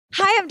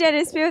Hi, I'm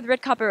Espir with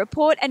Red Carpet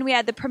Report, and we are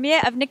at the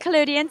premiere of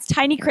Nickelodeon's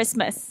Tiny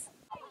Christmas.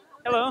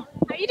 Hello.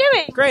 How are you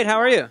doing? Great, how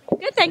are you?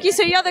 Good, thank you.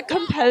 So you're the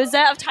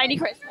composer of Tiny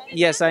Christmas.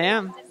 Yes, I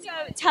am. So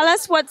tell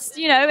us what's,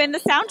 in the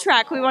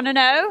soundtrack. We want to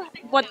know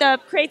what the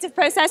creative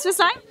process was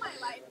like.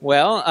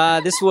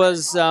 Well, this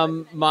was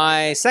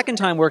my second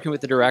time working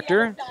with the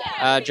director,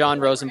 John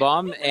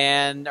Rosenbaum,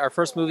 and our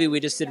first movie we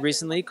just did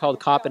recently called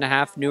Cop and a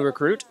Half New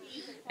Recruit.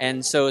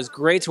 And so it was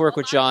great to work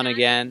with John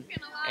again,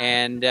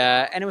 and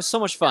it was so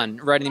much fun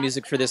writing the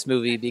music for this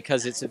movie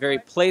because it's a very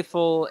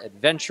playful,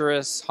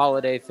 adventurous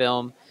holiday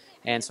film,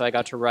 and so I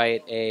got to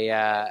write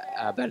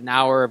about an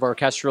hour of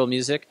orchestral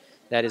music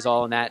that is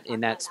all in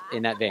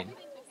that vein.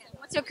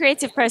 What's your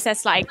creative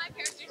process like?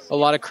 A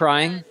lot of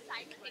crying.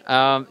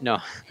 No.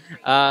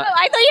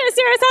 I thought you were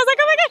serious. I was like,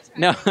 oh my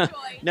God.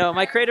 No.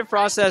 My creative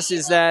process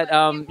is that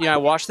I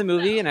watch the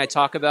movie and I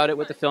talk about it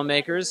with the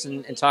filmmakers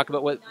and talk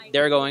about what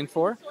they're going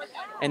for,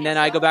 and then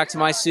I go back to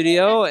my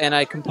studio and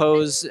I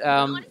compose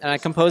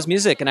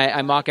music and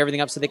I mock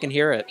everything up so they can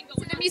hear it.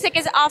 So the music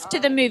is after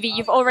the movie.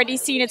 You've already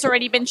seen it's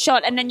already been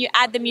shot, and then you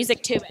add the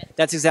music to it.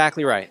 That's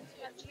exactly right.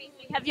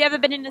 Have you ever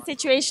been in a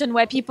situation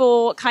where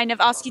people kind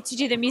of ask you to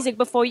do the music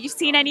before you've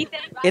seen anything?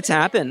 It's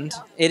happened.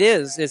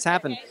 It's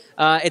happened.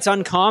 It's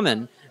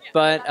uncommon,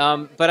 but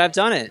I've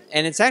done it,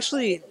 and it's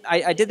actually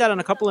I did that on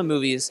a couple of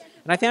movies,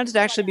 and I found it to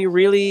actually be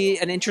really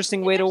an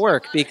interesting way to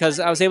work because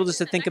I was able just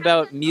to think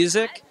about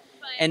music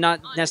and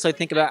not necessarily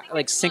think about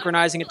like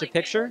synchronizing it to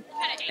picture,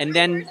 and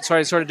then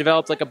sort of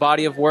developed like a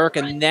body of work,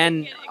 and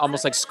then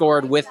almost like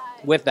scored with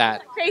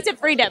that. Creative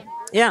freedom.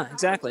 Yeah,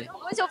 exactly.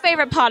 What's your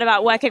favorite part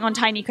about working on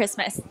Tiny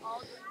Christmas?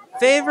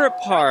 Favorite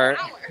part,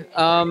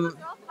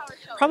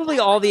 probably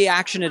all the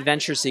action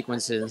adventure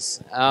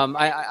sequences.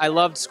 I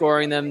loved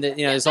scoring them.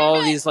 There's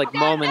all these like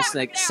moments,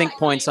 like sync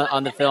points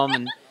on the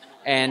film,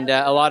 and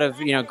a lot of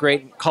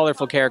great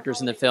colorful characters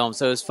in the film.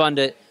 So it was fun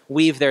to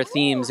weave their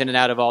themes in and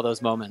out of all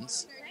those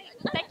moments.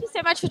 Thank you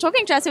so much for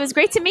talking to us. It was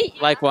great to meet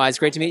you. Likewise,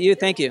 great to meet you.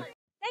 Thank you.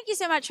 Thank you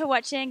so much for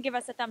watching. Give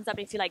us a thumbs up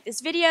if you like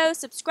this video,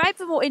 subscribe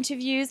for more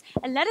interviews,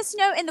 and let us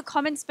know in the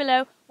comments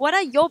below what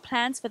are your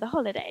plans for the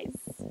holidays.